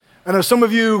I know some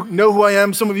of you know who I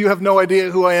am. Some of you have no idea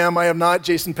who I am. I am not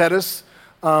Jason Pettis,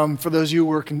 for those of you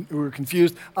who were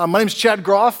confused. My name is Chad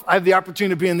Groff. I have the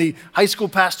opportunity of being the high school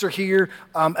pastor here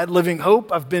at Living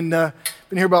Hope. I've been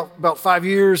here about 5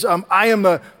 years. I am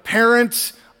a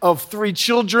parent of 3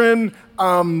 children.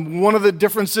 One of the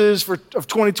differences of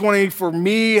 2020 for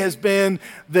me has been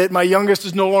that my youngest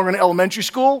is no longer in elementary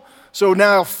school. So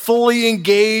now fully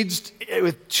engaged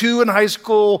with 2 in high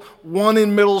school, 1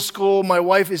 in middle school. My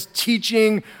wife is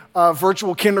teaching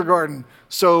virtual kindergarten.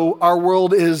 So our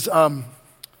world is,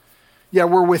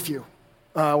 we're with you,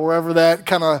 wherever that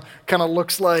kind of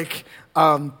looks like.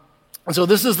 And so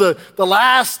this is the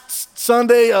last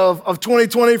Sunday of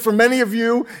 2020. For many of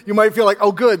you, you might feel like,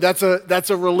 oh, good, that's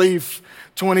a relief.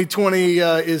 2020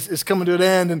 is coming to an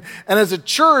end. And as a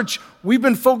church, we've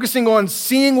been focusing on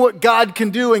seeing what God can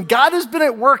do. And God has been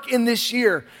at work in this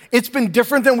year. It's been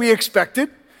different than we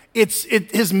expected.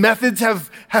 His methods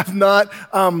have not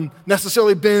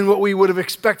necessarily been what we would have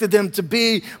expected them to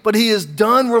be, but he has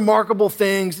done remarkable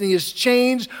things, and he has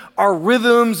changed our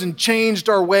rhythms and changed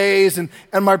our ways. And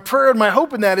my prayer and my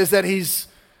hope in that is that he's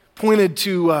pointed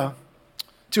to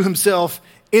himself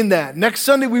in that. Next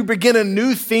Sunday, we begin a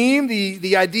new theme,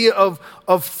 the idea of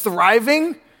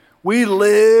thriving. We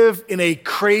live in a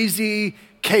crazy,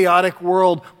 chaotic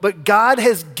world, but God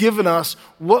has given us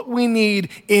what we need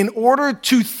in order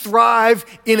to thrive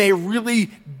in a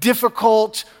really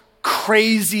difficult,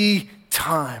 crazy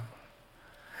time.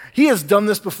 He has done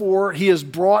this before. He has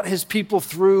brought his people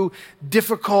through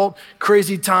difficult,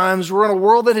 crazy times. We're in a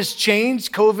world that has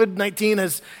changed.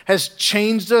 COVID-19 has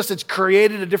changed us. It's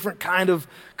created a different kind of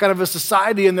a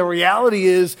society. And the reality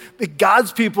is that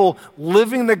God's people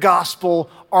living the gospel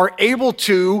are able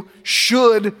to,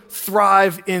 should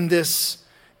thrive in this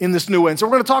new way. And so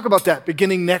we're going to talk about that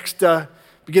beginning next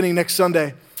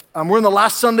Sunday. We're in the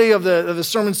last Sunday of the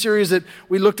sermon series that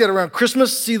we looked at around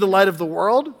Christmas, See the Light of the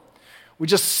World. We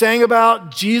just sang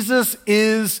about Jesus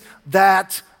is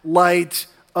that light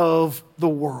of the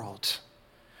world.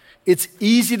 It's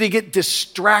easy to get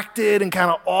distracted and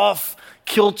kind of off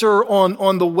kilter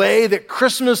on the way that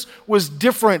Christmas was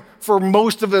different for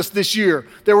most of us this year.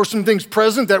 There were some things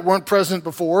present that weren't present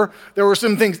before. There were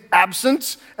some things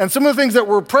absent, and some of the things that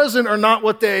were present are not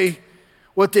what they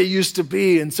used to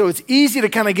be. And so it's easy to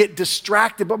kind of get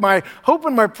distracted. But my hope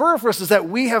and my prayer for us is that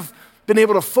we have been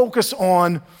able to focus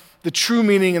on the true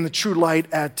meaning and the true light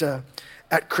at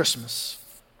Christmas.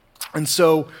 And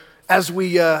so as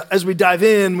we dive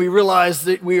in, we realize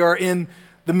that we are in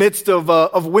the midst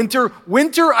of winter.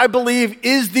 Winter, I believe,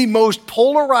 is the most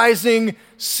polarizing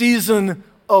season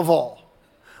of all.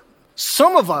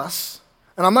 Some of us,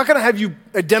 and I'm not going to have you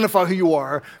identify who you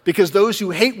are, because those who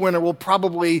hate winter will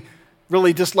probably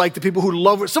really dislike the people who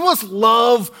love it. Some of us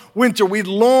love winter. We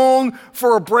long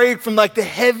for a break from like the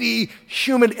heavy,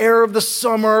 humid air of the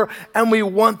summer, and we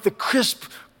want the crisp,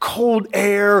 cold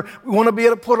air. We want to be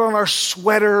able to put on our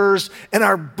sweaters and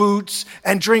our boots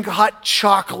and drink hot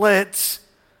chocolate.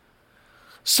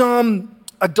 Some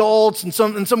adults and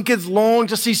some kids long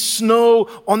to see snow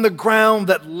on the ground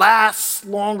that lasts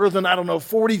longer than,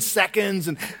 40 seconds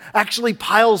and actually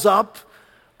piles up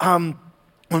on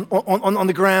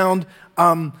the ground.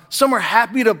 Some are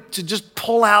happy to just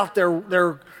pull out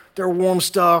their warm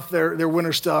stuff, their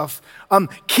winter stuff.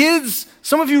 Kids,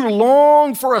 some of you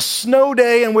long for a snow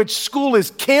day in which school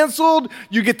is canceled.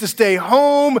 You get to stay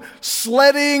home,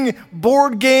 sledding,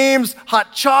 board games,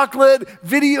 hot chocolate,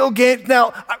 video games.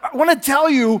 Now, I want to tell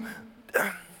you,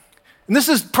 and this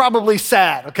is probably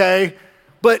sad, okay?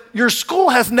 But your school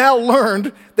has now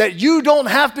learned that you don't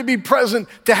have to be present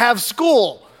to have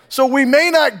school. So we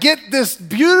may not get this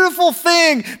beautiful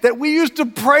thing that we used to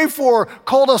pray for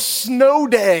called a snow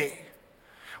day.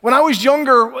 When I was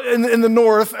younger in the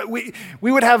north, we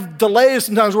would have delays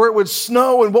sometimes where it would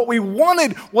snow, and what we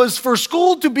wanted was for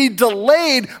school to be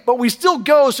delayed, but we still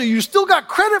go, so you still got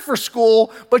credit for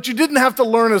school, but you didn't have to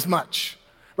learn as much,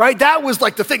 right? That was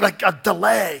like the thing, like a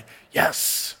delay,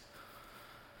 yes.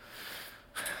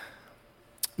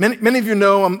 Many of you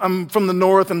know I'm from the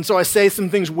north, and so I say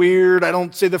some things weird. I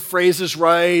don't say the phrases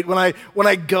right. When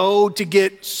I go to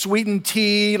get sweetened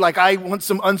tea, like I want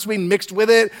some unsweetened mixed with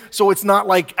it, so it's not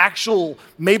like actual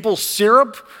maple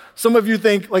syrup. Some of you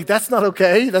think like that's not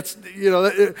okay. That's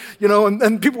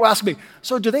and people ask me,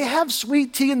 so do they have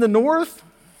sweet tea in the north?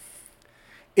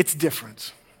 It's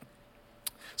different.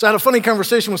 So I had a funny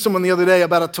conversation with someone the other day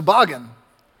about a toboggan.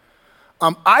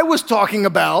 I was talking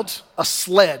about a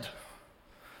sled.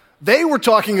 They were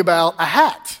talking about a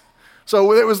hat.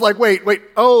 So it was like, wait,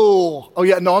 oh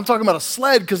yeah, no, I'm talking about a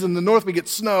sled, because in the north we get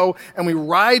snow and we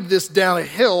ride this down a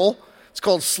hill It's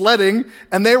called sledding.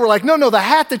 And they were like, no, the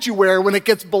hat that you wear when it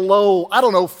gets below,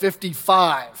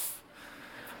 55.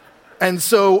 And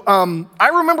so I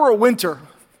remember a winter,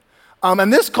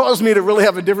 and this caused me to really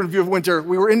have a different view of winter.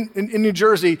 We were in New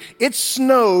Jersey. It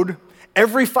snowed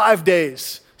every 5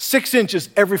 days, 6 inches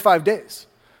every 5 days.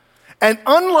 And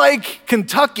unlike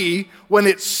Kentucky, when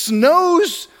it snowed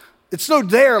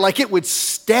there like it would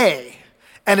stay,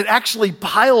 and it actually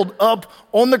piled up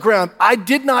on the ground. I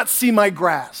did not see my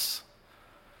grass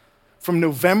from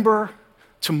November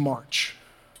to March.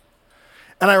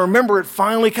 And I remember it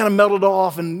finally kind of melted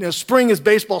off, and spring is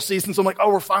baseball season, so I'm like,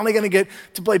 we're finally gonna get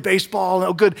to play baseball,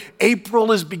 and good,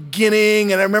 April is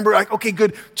beginning, and I remember okay,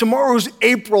 good, tomorrow's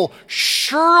April,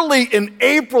 surely in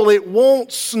April it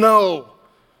won't snow.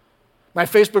 My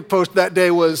Facebook post that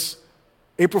day was,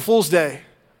 April Fool's Day,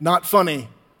 not funny,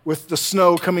 with the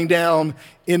snow coming down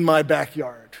in my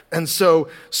backyard. And so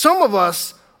some of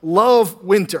us love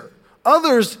winter.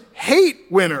 Others hate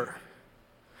winter.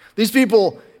 These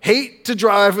people hate to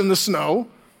drive in the snow.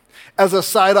 As a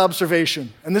side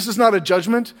observation, and this is not a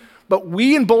judgment, but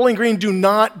we in Bowling Green do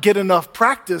not get enough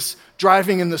practice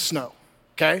driving in the snow,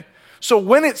 okay? So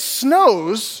when it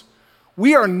snows,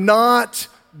 we are not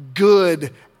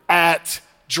good at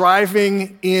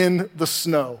driving in the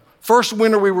snow. First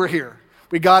winter we were here,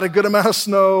 we got a good amount of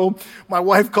snow. My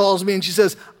wife calls me and she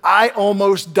says, I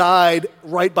almost died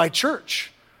right by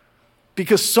church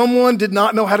because someone did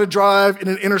not know how to drive in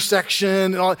an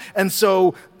intersection. And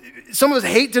so some of us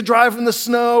hate to drive in the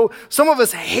snow. Some of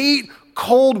us hate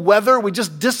cold weather. We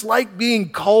just dislike being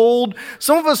cold.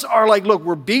 Some of us are like, look,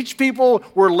 we're beach people,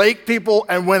 we're lake people,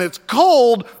 and when it's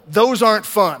cold, those aren't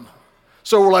fun.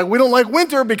 So we're like, we don't like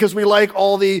winter because we like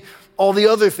all the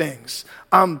other things.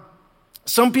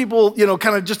 Some people,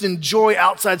 kind of just enjoy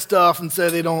outside stuff and say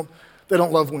they don't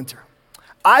love winter.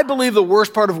 I believe the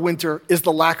worst part of winter is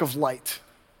the lack of light.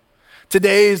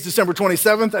 Today is December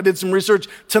 27th. I did some research.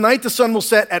 Tonight the sun will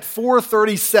set at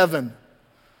 4:37.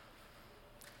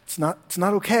 It's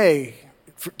not okay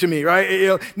to me,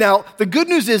 right? Now, the good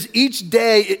news is each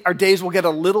day, our days will get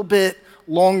a little bit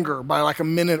longer by like a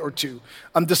minute or two.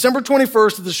 December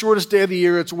 21st is the shortest day of the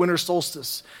year. It's winter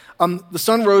solstice. The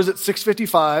sun rose at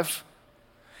 6:55,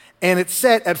 and it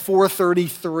set at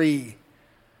 4:33.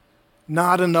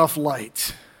 Not enough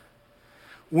light.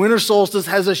 Winter solstice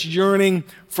has us yearning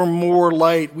for more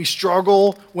light. We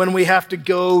struggle when we have to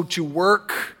go to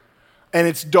work and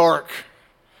it's dark.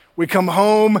 We come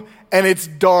home and it's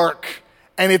dark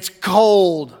and it's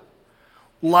cold.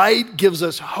 Light gives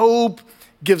us hope,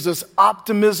 gives us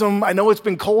optimism. I know it's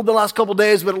been cold the last couple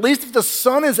days, but at least if the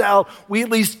sun is out, we at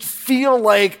least feel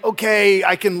like, okay,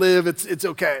 I can live, it's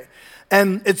okay.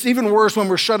 And it's even worse when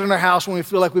we're shut in our house, when we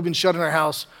feel like we've been shut in our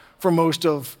house for most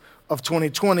of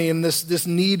 2020. And this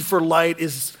need for light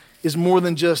is more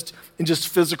than just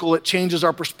physical. It changes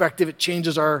our perspective. It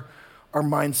changes our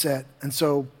mindset. And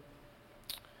so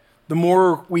the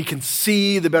more we can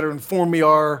see, the better informed we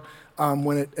are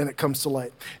when it comes to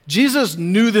light. Jesus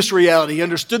knew this reality. He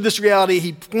understood this reality.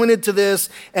 He pointed to this,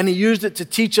 and he used it to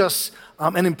teach us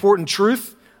an important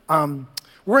truth.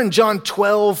 We're in John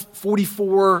 12,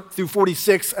 44 through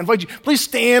 46. I invite you, please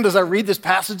stand as I read this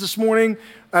passage this morning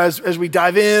as we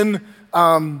dive in.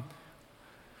 John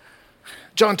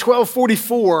 12,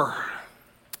 44.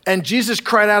 And Jesus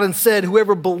cried out and said,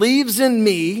 whoever believes in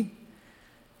me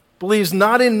believes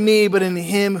not in me, but in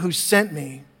him who sent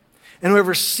me. And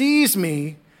whoever sees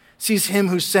me sees him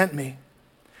who sent me.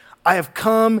 I have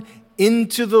come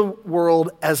into the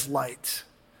world as light,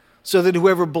 so that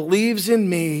whoever believes in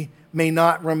me may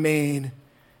not remain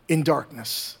in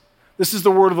darkness. This is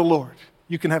the word of the Lord.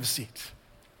 You can have a seat.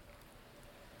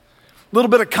 A little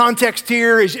bit of context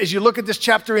here. As you look at this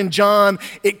chapter in John,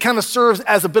 it kind of serves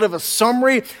as a bit of a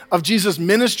summary of Jesus'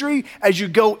 ministry. As you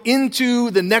go into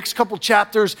the next couple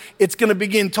chapters, it's going to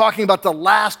begin talking about the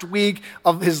last week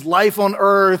of his life on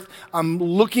earth,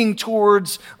 looking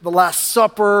towards the Last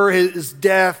Supper, his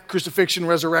death, crucifixion,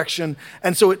 resurrection.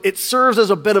 And so it serves as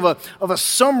a bit of a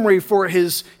summary for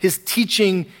his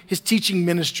teaching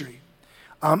ministry.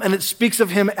 And it speaks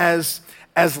of him as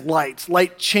light.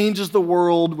 Light changes the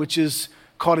world, which is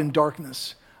caught in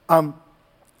darkness.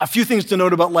 A few things to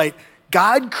note about light.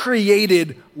 God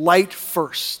created light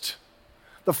first.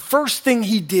 The first thing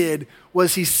he did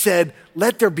was he said,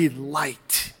 let there be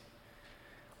light.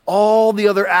 All the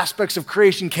other aspects of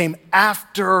creation came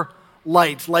after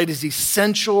light. Light is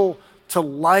essential to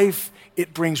life.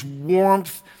 It brings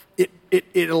warmth.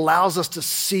 It allows us to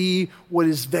see what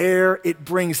is there. It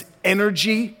brings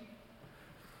energy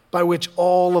by which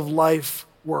all of life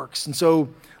works. And so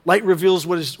Light reveals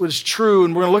what is true,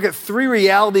 and we're going to look at three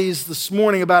realities this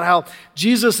morning about how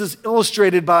Jesus is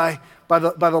illustrated by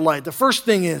the light. The first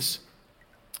thing is,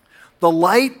 the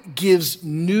light gives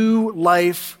new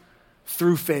life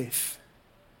through faith.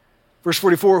 Verse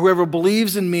 44, whoever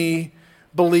believes in me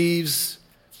believes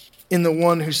in the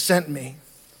one who sent me.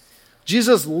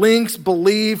 Jesus links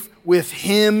belief with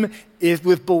him,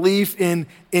 with belief in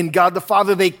God the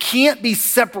Father. They can't be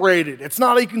separated. It's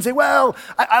not like you can say, well,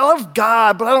 I love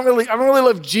God, but I don't really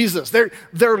love Jesus.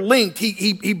 They're linked.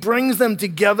 He brings them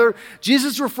together.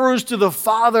 Jesus refers to the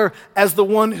Father as the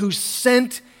one who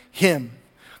sent him.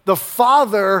 The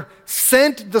Father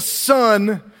sent the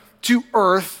Son to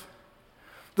earth.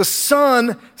 The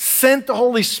Son sent the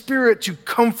Holy Spirit to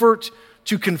comfort,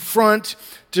 to confront,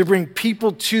 to bring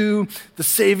people to the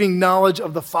saving knowledge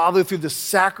of the Father through the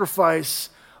sacrifice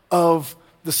of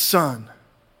the Son.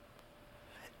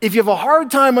 If you have a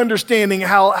hard time understanding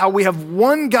how we have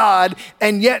one God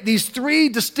and yet these three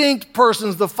distinct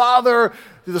persons, the Father,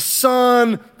 the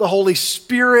Son, the Holy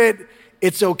Spirit,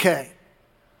 it's okay.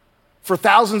 For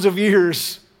thousands of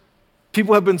years,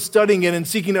 people have been studying it and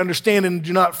seeking to understand and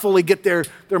do not fully get their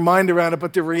mind around it.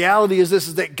 But the reality is this,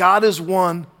 is that God is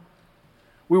one.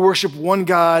 We worship one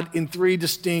God in three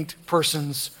distinct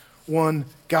persons, one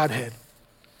Godhead.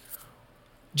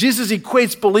 Jesus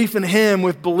equates belief in him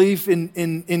with belief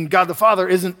in God the Father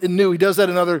isn't new. He does that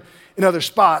in other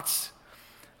spots.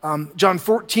 John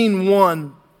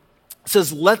 14:1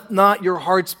 says, let not your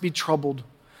hearts be troubled.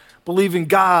 Believe in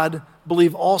God,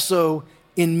 believe also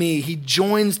in me. He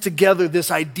joins together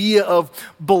this idea of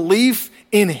belief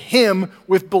in him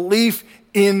with belief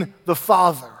in the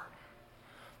Father.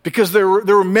 Because there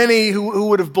were many who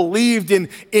would have believed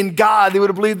in God. They would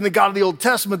have believed in the God of the Old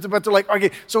Testament. But they're like, okay,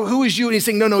 so who is you? And he's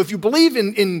saying, no, if you believe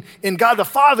in God the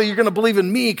Father, you're going to believe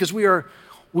in me because we are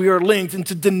linked. And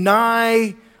to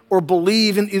deny or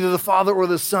believe in either the Father or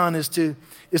the Son is to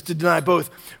deny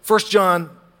both. 1 John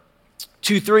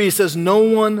 2:3 says, no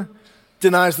one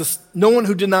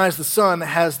who denies the Son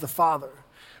has the Father.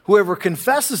 Whoever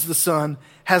confesses the Son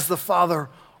has the Father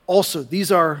also.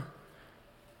 These are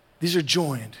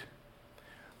joined.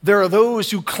 There are those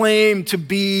who claim to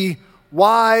be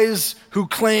wise, who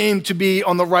claim to be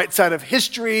on the right side of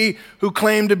history, who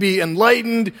claim to be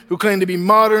enlightened, who claim to be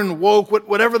modern, woke,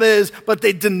 whatever it is, but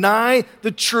they deny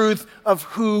the truth of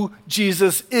who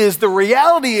Jesus is. The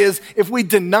reality is, if we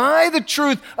deny the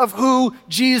truth of who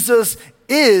Jesus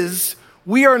is,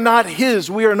 we are not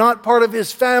his. We are not part of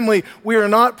his family. We are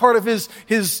not part of his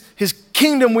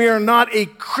kingdom. We are not a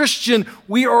Christian.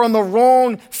 We are on the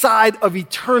wrong side of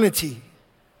eternity.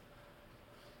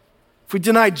 If we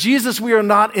deny Jesus, we are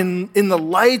not in the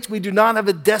light. We do not have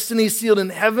a destiny sealed in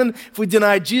heaven. If we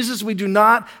deny Jesus, we do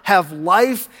not have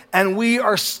life, and we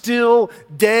are still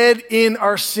dead in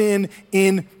our sin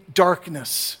in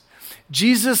darkness.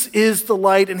 Jesus is the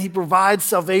light, and he provides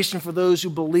salvation for those who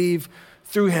believe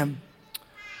through him.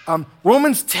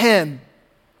 Romans 10,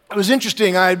 it was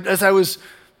interesting. As I was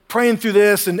praying through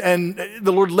this and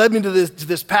the Lord led me to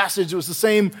this passage, it was the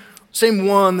same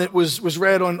one that was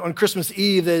read on Christmas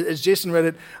Eve as Jason read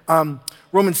it,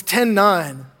 Romans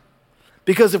 10:9.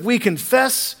 Because if we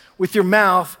confess with your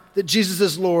mouth that Jesus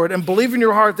is Lord and believe in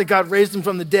your heart that God raised him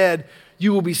from the dead,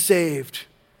 you will be saved.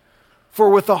 For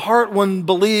with the heart one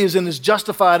believes and is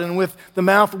justified, and with the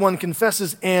mouth one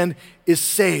confesses and is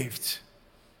saved.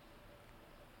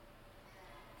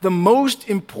 The most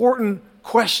important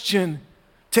question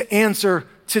to answer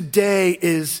today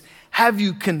is, have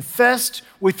you confessed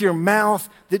with your mouth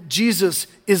that Jesus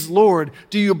is Lord?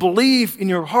 Do you believe in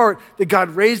your heart that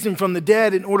God raised him from the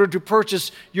dead in order to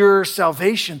purchase your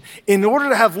salvation? In order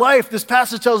to have life, this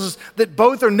passage tells us that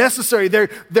both are necessary.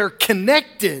 They're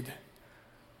connected.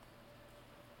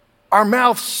 Our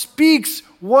mouth speaks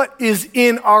what is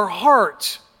in our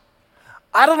heart.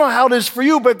 I don't know how it is for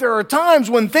you, but there are times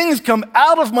when things come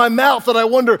out of my mouth that I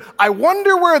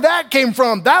wonder where that came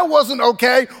from. That wasn't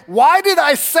okay. Why did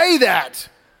I say that?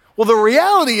 Well, the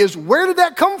reality is, where did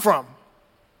that come from?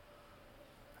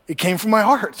 It came from my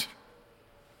heart.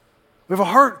 We have a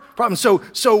heart problem.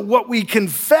 So what we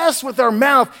confess with our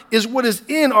mouth is what is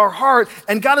in our heart.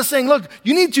 And God is saying, look,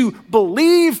 you need to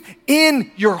believe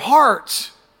in your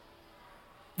heart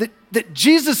that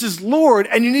Jesus is Lord,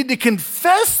 and you need to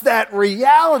confess that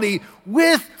reality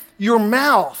with your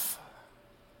mouth.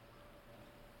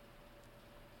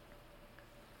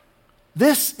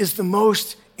 This is the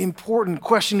most important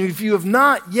question. If you have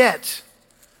not yet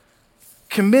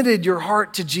committed your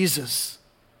heart to Jesus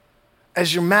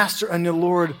as your master and your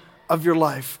Lord of your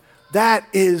life, that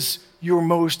is your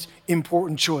most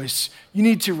important choice. You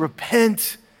need to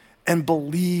repent and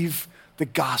believe the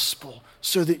gospel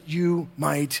so that you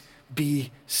might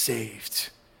be saved.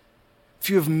 If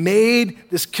you have made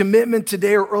this commitment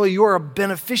today or early, you are a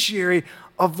beneficiary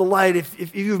of the light.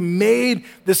 If you've made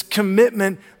this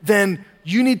commitment, then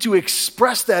you need to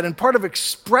express that. And part of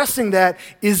expressing that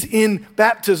is in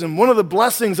baptism. One of the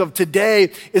blessings of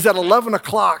today is at 11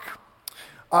 o'clock.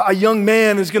 A young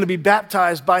man is going to be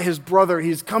baptized by his brother.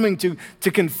 He's coming to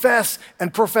confess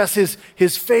and profess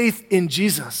his faith in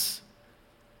Jesus.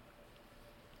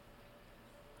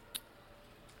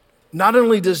 Not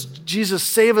only does Jesus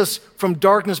save us from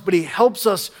darkness, but he helps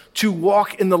us to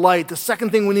walk in the light. The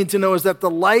second thing we need to know is that the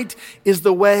light is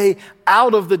the way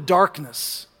out of the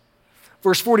darkness.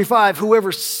 Verse 45,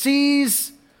 whoever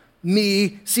sees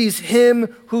me sees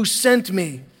him who sent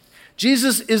me.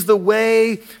 Jesus is the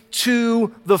way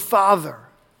to the Father.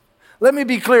 Let me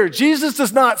be clear. Jesus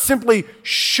does not simply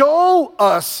show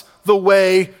us the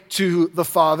way to the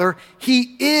Father.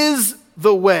 He is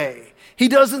the way. He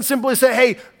doesn't simply say,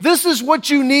 hey, this is what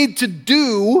you need to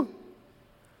do.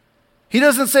 He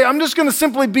doesn't say, I'm just going to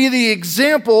simply be the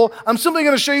example. I'm simply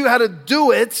going to show you how to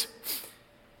do it.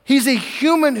 He's a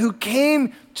human who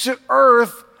came to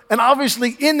earth, and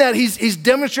obviously in that he's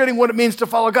demonstrating what it means to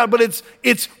follow God, but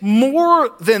it's more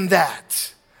than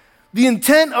that. The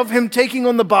intent of him taking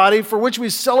on the body for which we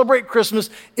celebrate Christmas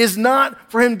is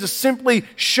not for him to simply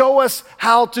show us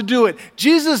how to do it.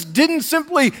 Jesus didn't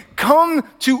simply come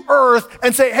to earth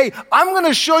and say, hey, I'm going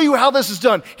to show you how this is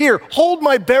done. Here, hold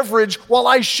my beverage while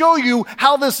I show you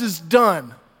how this is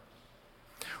done.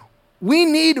 We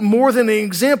need more than an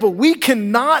example. We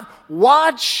cannot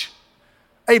watch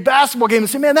a basketball game and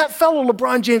say, man, that fellow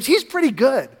LeBron James, he's pretty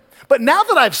good. But now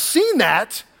that I've seen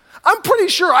that, I'm pretty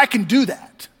sure I can do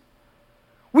that.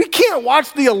 We can't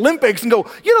watch the Olympics and go,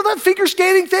 that figure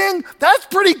skating thing, that's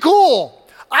pretty cool.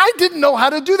 I didn't know how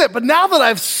to do that, but now that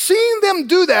I've seen them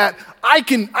do that, I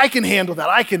can handle that.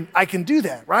 I can do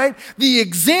that, right? The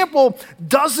example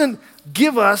doesn't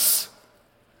give us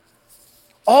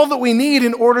all that we need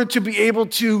in order to be able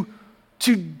to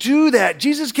do that.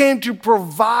 Jesus came to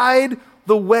provide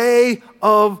the way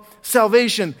of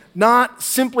salvation, not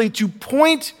simply to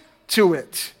point to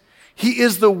it. He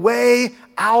is the way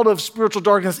out of spiritual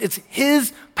darkness. It's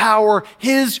his power,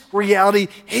 his reality,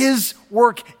 his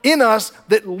work in us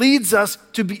that leads us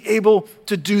to be able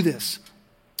to do this.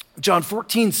 John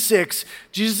 14:6,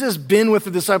 Jesus has been with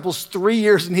the disciples 3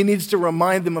 years and he needs to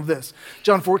remind them of this.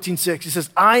 John 14:6, he says,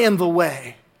 I am the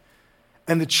way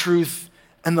and the truth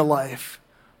and the life.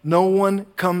 No one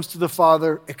comes to the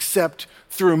Father except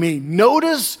through me.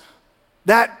 Notice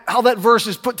how that verse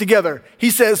is put together. He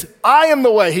says, I am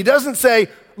the way. He doesn't say,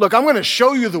 look, I'm going to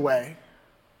show you the way.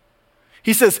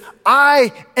 He says,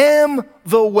 I am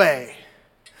the way.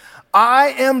 I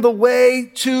am the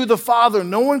way to the Father.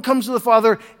 No one comes to the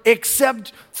Father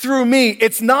except through me.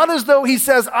 It's not as though he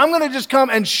says, I'm going to just come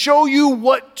and show you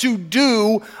what to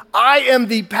do. I am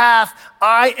the path.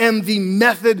 I am the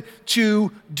method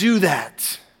to do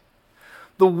that.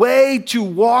 The way to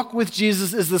walk with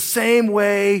Jesus is the same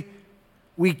way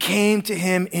we came to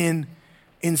him in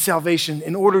salvation.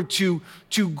 In order to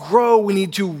grow, we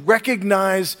need to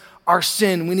recognize our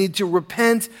sin. We need to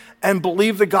repent and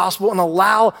believe the gospel and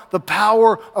allow the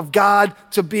power of God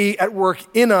to be at work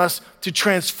in us, to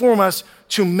transform us,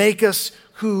 to make us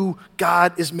who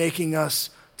God is making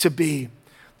us to be.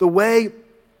 The way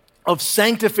of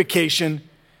sanctification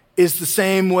is the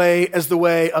same way as the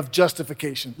way of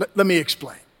justification. Let me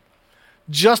explain.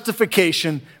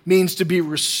 Justification means to be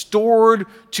restored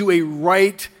to a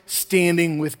right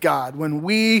standing with God. When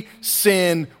we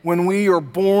sin, when we are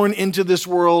born into this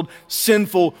world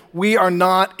sinful, we are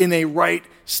not in a right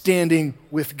standing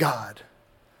with God.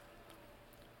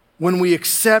 When we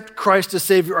accept Christ as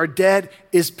Savior, our debt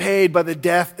is paid by the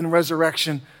death and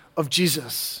resurrection of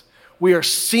Jesus. We are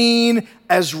seen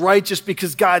as righteous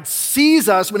because God sees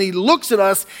us. When he looks at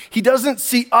us, he doesn't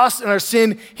see us in our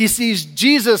sin. He sees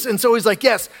Jesus. And so he's like,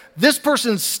 yes, this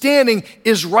person's standing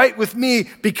is right with me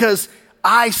because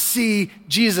I see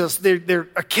Jesus. Their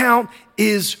account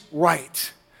is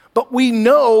right. But we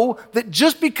know that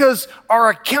just because our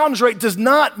account is right does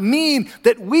not mean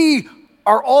that we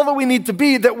are all that we need to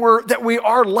be, that we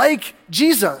are like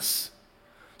Jesus.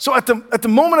 So at the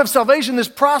moment of salvation, this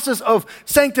process of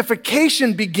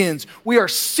sanctification begins. We are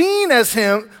seen as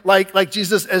him, like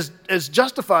Jesus, as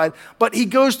justified, but he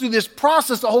goes through this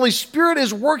process. The Holy Spirit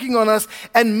is working on us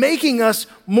and making us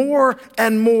more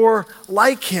and more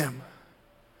like him.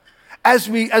 As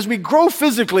we grow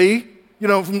physically,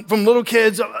 from little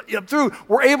kids up through,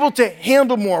 we're able to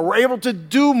handle more. We're able to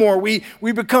do more. We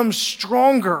become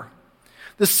stronger.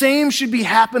 The same should be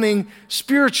happening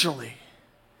spiritually.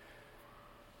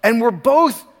 And we're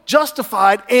both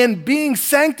justified and being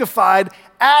sanctified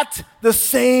at the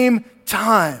same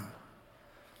time.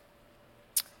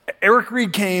 Eric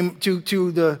Reed came to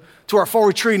our fall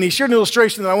retreat, and he shared an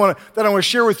illustration that I want to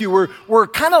share with you. We're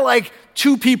kind of like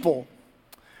two people.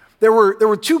 There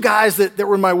were two guys that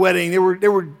were in my wedding. They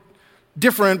were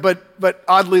different, but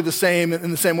oddly the same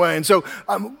in the same way. And so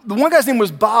the one guy's name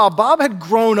was Bob. Bob had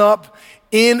grown up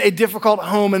in a difficult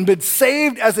home and been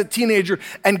saved as a teenager,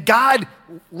 and God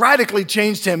radically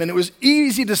changed him. And it was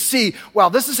easy to see, wow,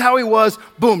 this is how he was.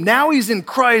 Boom, now he's in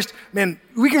Christ. Man,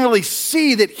 we can really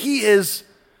see that he is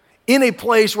in a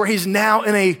place where he's now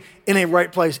in a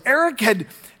right place. Eric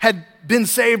had been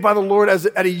saved by the Lord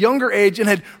at a younger age and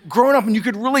had grown up, and you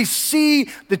could really see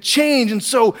the change. And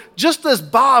so just as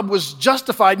Bob was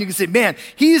justified, and you could say, man,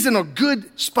 he's in a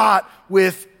good spot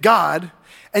with God,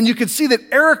 and you could see that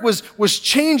Eric was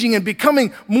changing and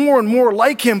becoming more and more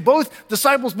like him, both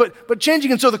disciples, but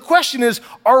changing. And so the question is,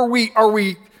 are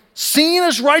we seen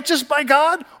as righteous by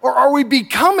God, or are we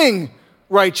becoming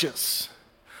righteous?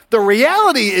 The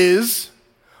reality is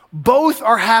both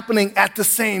are happening at the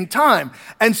same time.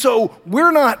 And so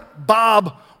we're not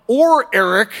Bob or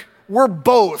Eric, we're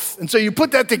both. And so you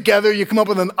put that together, you come up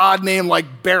with an odd name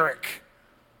like Barrick.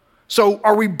 So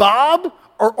are we Bob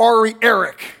or are we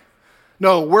Eric?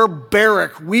 No, we're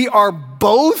Barrick. We are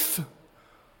both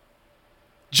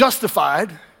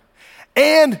justified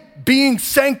and being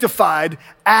sanctified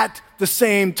at the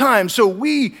same time. So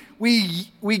we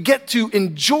get to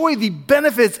enjoy the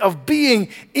benefits of being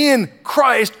in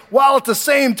Christ, while at the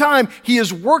same time, he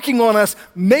is working on us,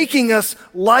 making us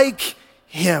like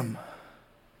him.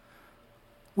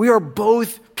 We are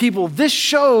both people. This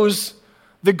shows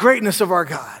the greatness of our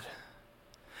God.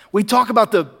 We talk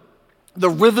about the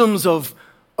rhythms of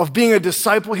being a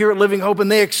disciple here at Living Hope,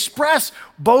 and they express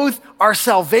both our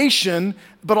salvation,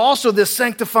 but also this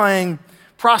sanctifying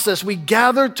process. We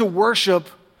gather to worship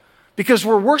because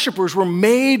we're worshipers. We're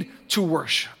made to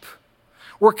worship.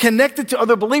 We're connected to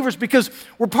other believers because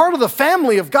we're part of the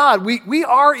family of God. We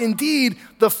are indeed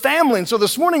the family. And so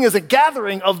this morning is a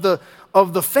gathering of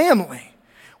the family.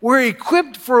 We're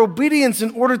equipped for obedience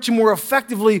in order to more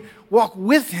effectively walk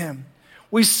with him.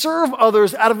 We serve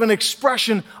others out of an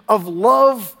expression of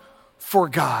love for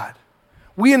God.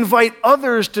 We invite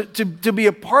others to be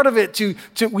a part of it,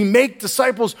 we make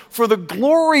disciples for the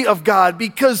glory of God,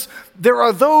 because there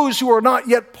are those who are not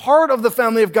yet part of the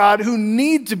family of God who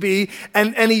need to be,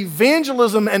 and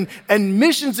evangelism and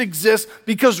missions exist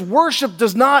because worship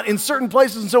does not in certain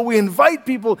places. And so we invite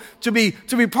people to be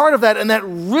part of that, and that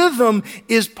rhythm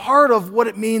is part of what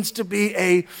it means to be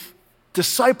a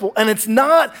disciple. And it's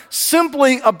not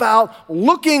simply about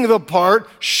looking the part,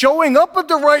 showing up at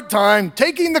the right time,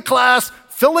 taking the class,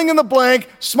 filling in the blank,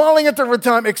 smiling at the right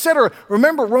time, etc.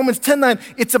 Remember, Romans 10:9,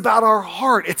 it's about our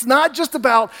heart. It's not just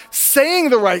about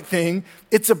saying the right thing,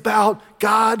 it's about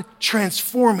God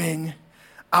transforming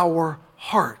our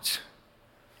heart.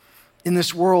 In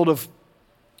this world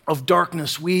of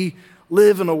darkness, we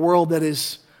live in a world that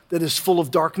is full of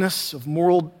darkness, of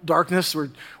moral darkness.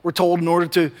 We're told in order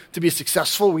to be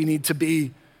successful, we need to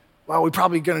be, well, we're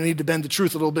probably going to need to bend the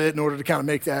truth a little bit in order to kind of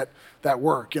make that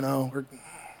work, you know.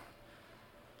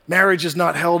 Marriage is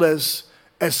not held as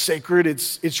sacred.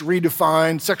 It's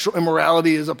redefined. Sexual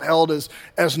immorality is upheld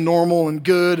as normal and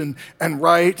good and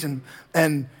right.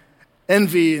 And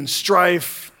envy and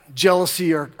strife,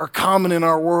 jealousy are common in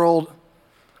our world.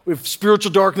 We have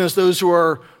spiritual darkness. Those who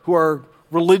are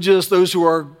religious, those who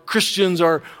are Christians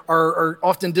are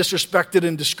often disrespected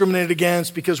and discriminated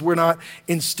against because we're not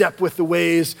in step with the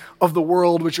ways of the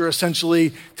world, which are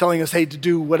essentially telling us, hey, to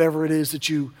do whatever it is that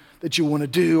you want to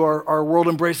do. Our world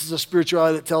embraces a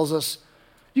spirituality that tells us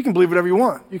you can believe whatever you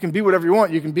want. You can be whatever you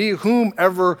want. You can be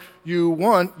whomever you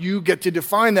want. You get to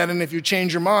define that. And if you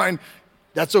change your mind,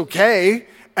 that's okay.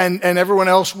 And everyone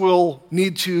else will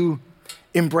need to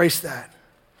embrace that.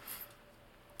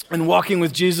 And walking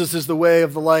with Jesus is the way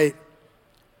of the light.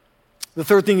 The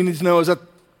third thing you need to know is that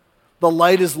the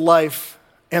light is life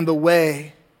and the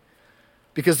way,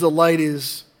 because the light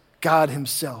is God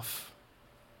himself.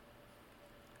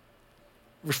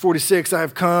 Verse 46, I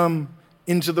have come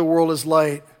into the world as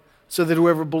light, so that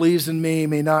whoever believes in me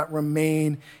may not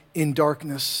remain in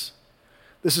darkness.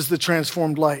 This is the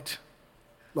transformed life.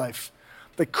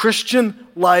 The Christian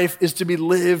life is to be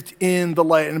lived in the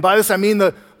light. And by this I mean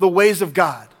the ways of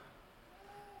God.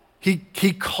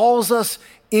 He calls us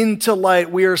into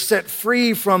light. We are set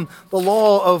free from the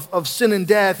law of sin and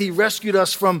death. He rescued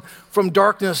us from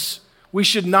darkness. We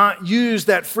should not use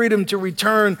that freedom to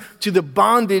return to the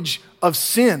bondage of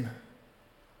sin.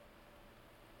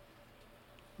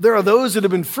 There are those that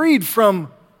have been freed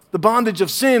from the bondage of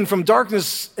sin from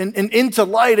darkness and into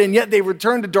light, and yet they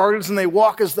return to darkness and they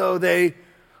walk as though they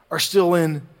are still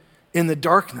in the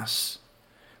darkness.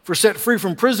 If we're set free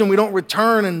from prison, we don't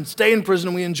return and stay in prison,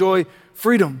 and we enjoy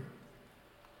freedom.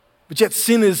 But yet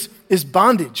sin is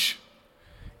bondage.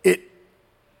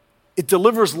 It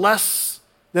delivers less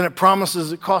than it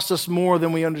promises. It costs us more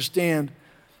than we understand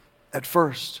at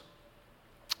first.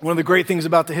 One of the great things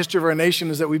about the history of our nation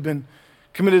is that we've been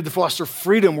committed to foster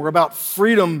freedom. We're about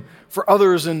freedom for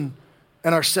others and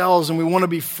ourselves, and we want to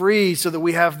be free so that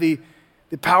we have the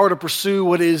power to pursue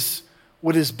what is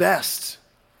best.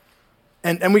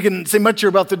 And we can say much here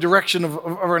about the direction of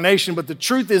our nation, but the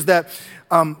truth is that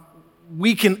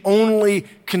we can only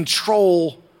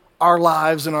control our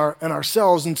lives and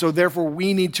ourselves, and so therefore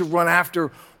we need to run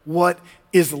after what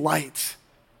is light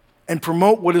and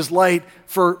promote what is light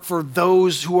for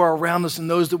those who are around us and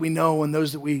those that we know and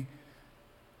those that we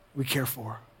care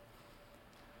for.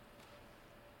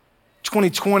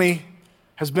 2020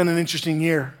 has been an interesting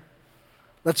year.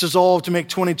 Let's resolve to make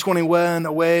 2021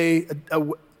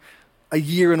 a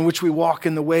year in which we walk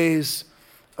in the ways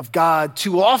of God.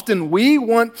 Too often we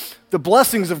want the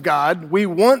blessings of God. We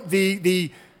want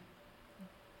the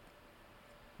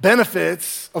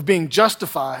benefits of being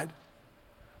justified,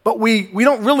 but we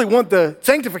don't really want the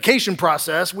sanctification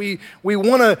process. We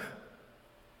want to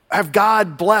have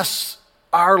God bless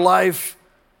our life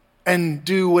and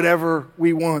do whatever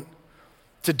we want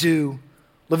to do.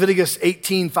 Leviticus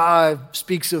 18:5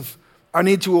 speaks of our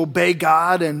need to obey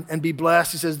God and be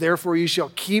blessed. He says, therefore you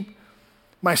shall keep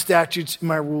my statutes and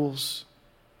my rules.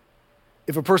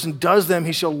 If a person does them,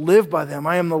 he shall live by them.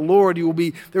 I am the Lord.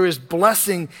 There is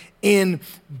blessing in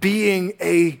being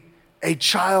a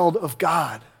child of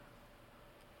God.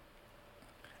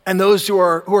 And those who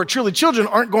are truly children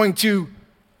aren't going to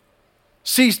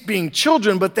cease being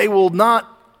children, but they will not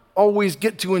always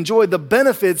get to enjoy the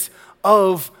benefits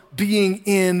of being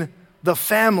in the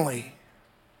family.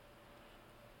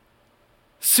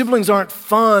 Siblings aren't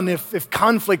fun if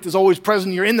conflict is always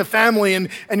present. You're in the family and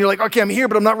you're like, okay, I'm here,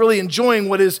 but I'm not really enjoying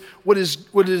what is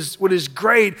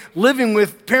great. Living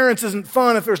with parents isn't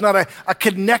fun if there's not a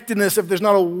connectedness, if there's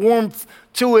not a warmth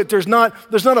to it. There's not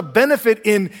a benefit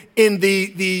in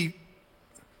the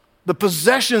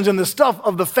possessions and the stuff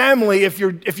of the family if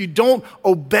you don't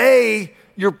obey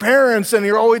your parents and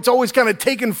it's always kind of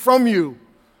taken from you.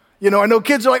 You know, I know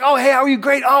kids are like, oh, hey, how are you?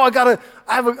 Great. Oh,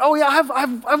 I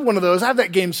have one of those. I have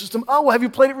that game system. Oh, well, have you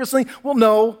played it recently? Well,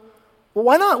 no. Well,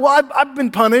 why not? Well, I've been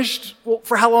punished. Well,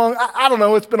 for how long? I don't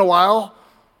know. It's been a while.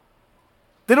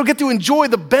 They don't get to enjoy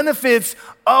the benefits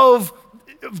of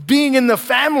being in the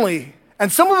family.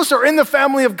 And some of us are in the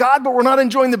family of God, but we're not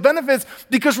enjoying the benefits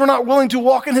because we're not willing to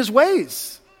walk in his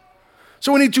ways.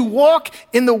 So we need to walk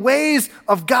in the ways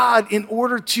of God in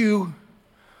order to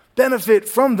benefit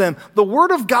from them. The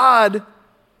Word of God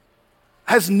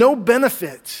has no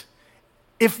benefit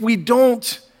if we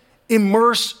don't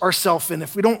immerse ourselves in,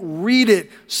 if we don't read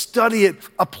it, study it,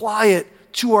 apply it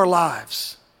to our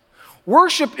lives.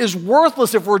 Worship is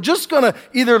worthless if we're just gonna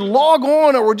either log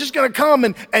on or we're just gonna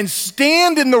come and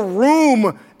stand in the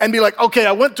room and be like, okay,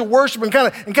 I went to worship and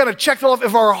kind of checked it off.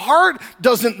 If our heart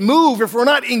doesn't move, if we're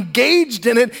not engaged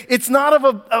in it, it's not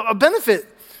of a benefit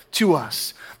to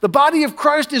us. The body of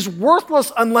Christ is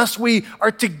worthless unless we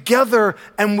are together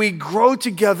and we grow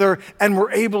together and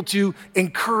we're able to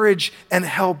encourage and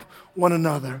help one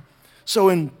another. So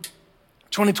in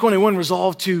 2021,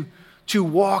 resolve to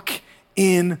walk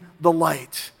in the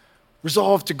light.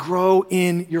 Resolve to grow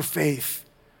in your faith.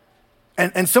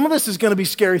 And some of this is going to be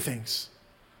scary things.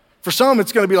 For some,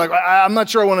 it's going to be like, I'm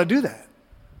not sure I want to do that.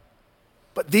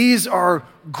 But these are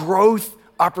growth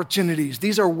opportunities.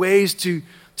 These are ways to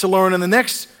learn. In the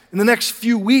next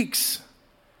few weeks,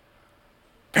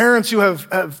 parents who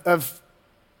have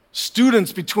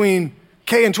students between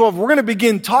K and 12, we're going to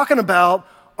begin talking about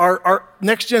our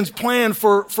Next Gen's plan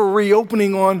for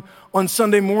reopening on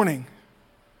Sunday morning.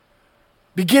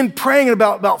 Begin praying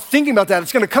about thinking about that.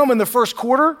 It's going to come in the first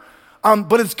quarter,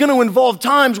 but it's going to involve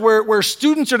times where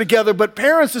students are together, but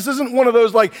parents, this isn't one of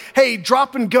those like, hey,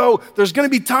 drop and go. There's going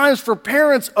to be times for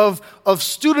parents of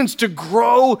students to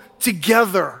grow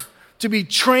together, to be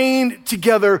trained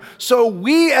together. So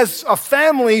we as a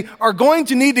family are going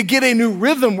to need to get a new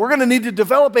rhythm. We're going to need to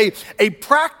develop a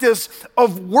practice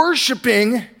of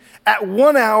worshiping at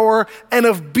 1 hour and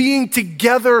of being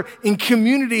together in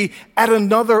community at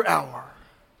another hour.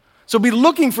 So be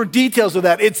looking for details of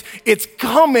that. It's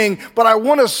coming, but I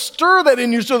want to stir that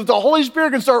in you so that the Holy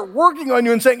Spirit can start working on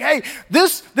you and saying, hey,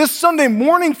 this Sunday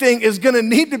morning thing is going to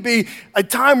need to be a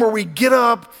time where we get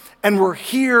up and we're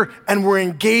here and we're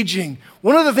engaging.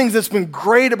 One of the things that's been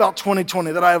great about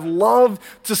 2020 that I have loved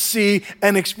to see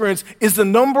and experience is the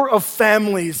number of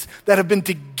families that have been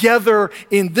together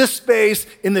in this space,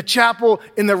 in the chapel,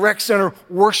 in the rec center,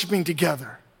 worshiping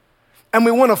together. And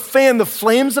we want to fan the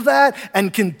flames of that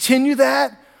and continue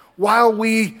that while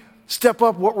we step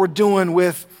up what we're doing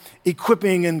with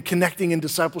equipping and connecting in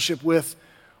discipleship with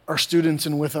our students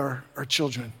and with our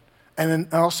children. And then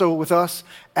also with us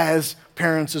as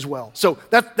parents as well. So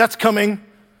that's coming.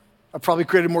 I probably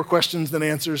created more questions than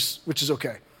answers, which is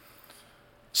okay.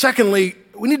 Secondly,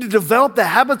 we need to develop the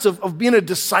habits of being a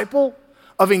disciple,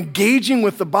 of engaging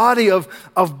with the body, of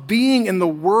being in the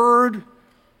Word,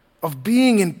 of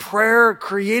being in prayer,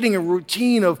 creating a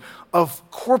routine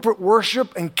of corporate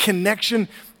worship and connection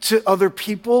to other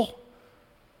people.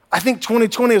 I think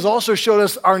 2020 has also showed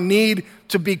us our need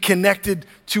to be connected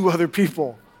to other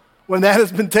people. When that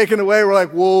has been taken away, we're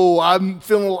like, whoa, I'm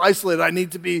feeling a little isolated. I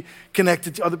need to be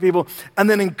connected to other people. And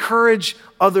then encourage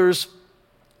others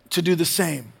to do the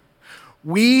same.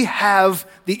 We have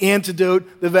the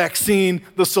antidote, the vaccine,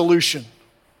 the solution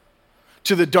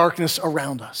to the darkness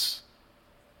around us.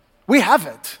 We have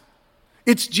it.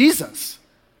 It's Jesus.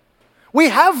 We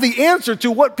have the answer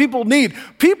to what people need.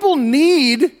 People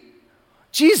need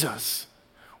Jesus.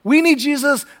 We need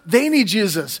Jesus, they need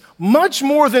Jesus, much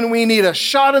more than we need a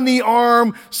shot in the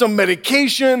arm, some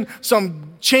medication,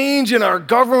 some change in our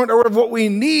government, or whatever. What we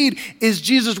need is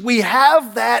Jesus. We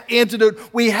have that antidote,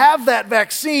 we have that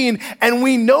vaccine, and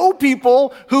we know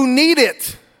people who need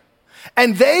it.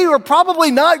 And they are probably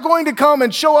not going to come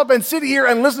and show up and sit here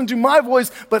and listen to my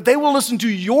voice, but they will listen to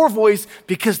your voice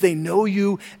because they know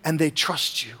you and they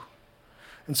trust you.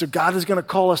 And so God is going to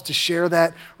call us to share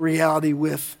that reality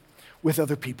with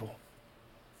other people.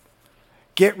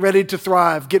 Get ready to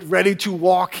thrive. Get ready to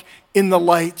walk in the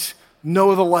light,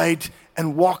 know the light,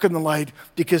 and walk in the light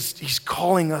because he's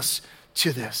calling us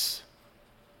to this.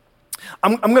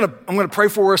 I'm gonna pray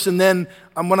for us, and then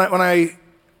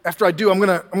after I do, I'm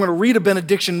gonna read a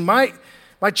benediction. My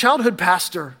childhood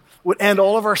pastor would end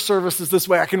all of our services this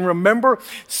way. I can remember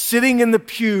sitting in the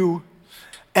pew,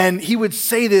 and he would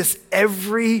say this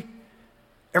every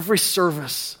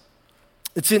service.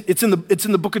 It's in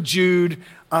the book of Jude,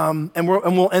 and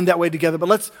we'll end that way together.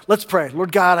 But let's pray.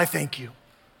 Lord God, I thank you,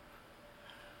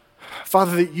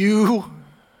 Father, that you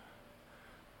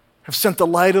have sent the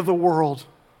light of the world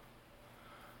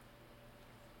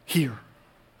here,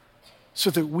 so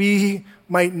that we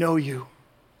might know you,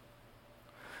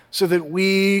 so that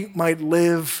we might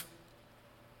live,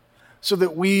 so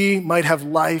that we might have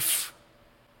life,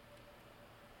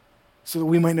 so that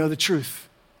we might know the truth.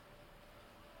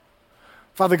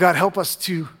 Father God, help us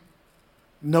to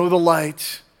know the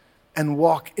light and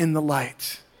walk in the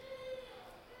light.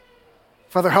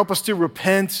 Father, help us to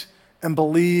repent and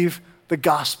believe the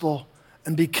gospel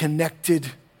and be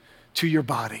connected to your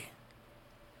body.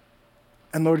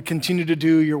 And Lord, continue to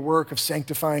do your work of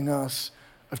sanctifying us,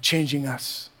 of changing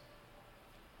us.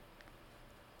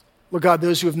 Lord God,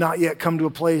 those who have not yet come to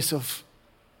a place of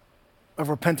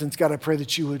repentance, God, I pray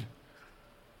that you would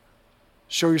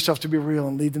show yourself to be real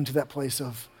and lead them to that place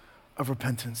of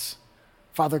repentance.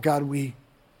 Father God, we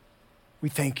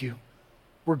thank you.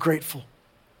 We're grateful.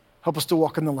 Help us to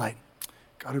walk in the light.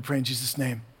 God, we pray in Jesus'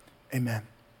 name, amen.